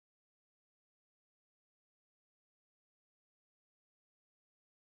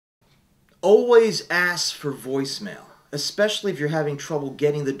Always ask for voicemail, especially if you're having trouble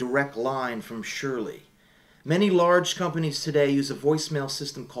getting the direct line from Shirley. Many large companies today use a voicemail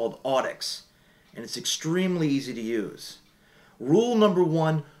system called Audix, and it's extremely easy to use. Rule number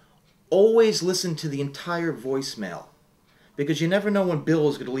 1, always listen to the entire voicemail, because you never know when Bill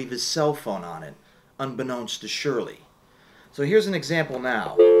is going to leave his cell phone on it, unbeknownst to Shirley. So here's an example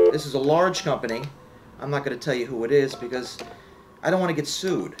now. This is a large company. I'm not going to tell you who it is because I don't want to get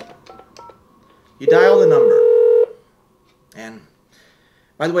sued. You dial the number. And,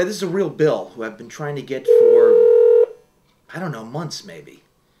 by the way, this is a real Bill who I've been trying to get for, I don't know, months maybe.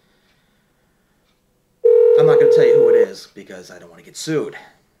 I'm not going to tell you who it is because I don't want to get sued.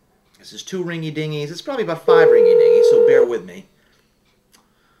 This is 2 ringy-dingies. It's probably about 5 ringy-dingies, so bear with me.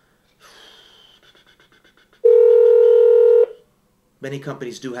 Many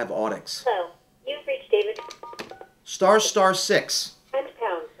companies do have Audix. Hello, you've reached David. **6 And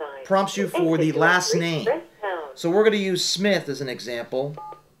pound sign. prompts you for the last name. Press pound. So we're going to use Smith as an example.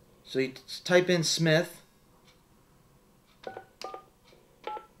 So you type in Smith.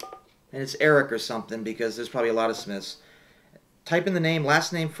 And it's Eric or something because there's probably a lot of Smiths. Type in the name,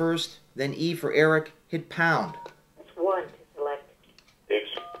 last name first, then E for Eric, hit pound. Press 1 to select. Dave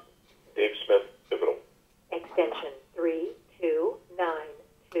Smith, pivotal. Extension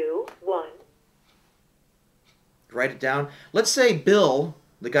 32921. Write it down. Let's say Bill,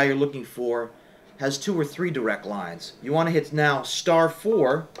 the guy you're looking for, has 2 or 3 direct lines. You want to hit now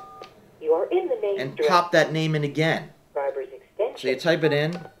 *4 You are in the name and direct. pop that name in again. Subscriber's extension. So you type it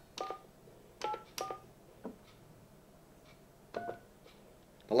in.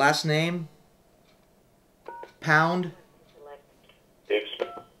 The last name, pound, Select. Dave Smith.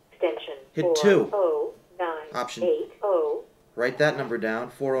 Extension Hit 2. 40980. Option. Write that number down,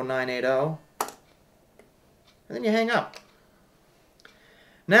 40980. And then you hang up.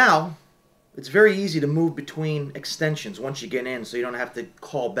 Now, it's very easy to move between extensions once you get in so you don't have to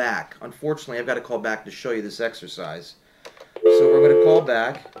call back. Unfortunately, I've got to call back to show you this exercise. So we're going to call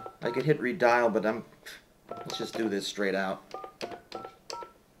back. I could hit redial, but let's just do this straight out.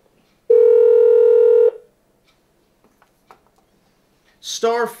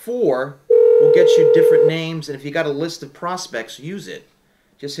 *4 will get you different names, and if you got a list of prospects, use it.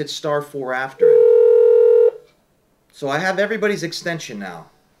 Just hit *4 after it. So I have everybody's extension now,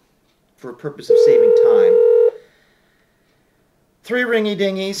 for a purpose of saving time. 3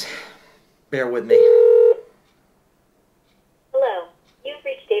 ringy-dingies. Bear with me. Hello, you've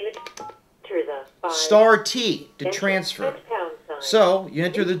reached David. Enter the 5. *T to transfer. And pound sign. So you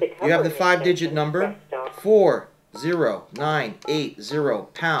enter you have the 5-digit number, 40980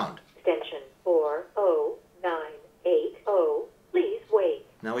 pound. Extension 40980. Please wait.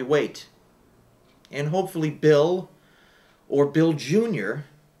 Now we wait. And hopefully Bill or Bill Jr.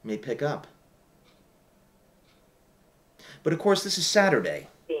 may pick up. But of course this is Saturday.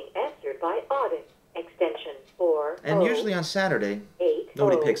 Being answered by Audix. Extension 4. And usually on Saturday,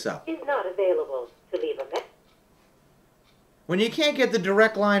 nobody picks up. Is not available to leave a message. When you can't get the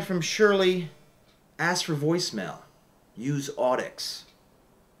direct line from Shirley, ask for voicemail. Use Audix.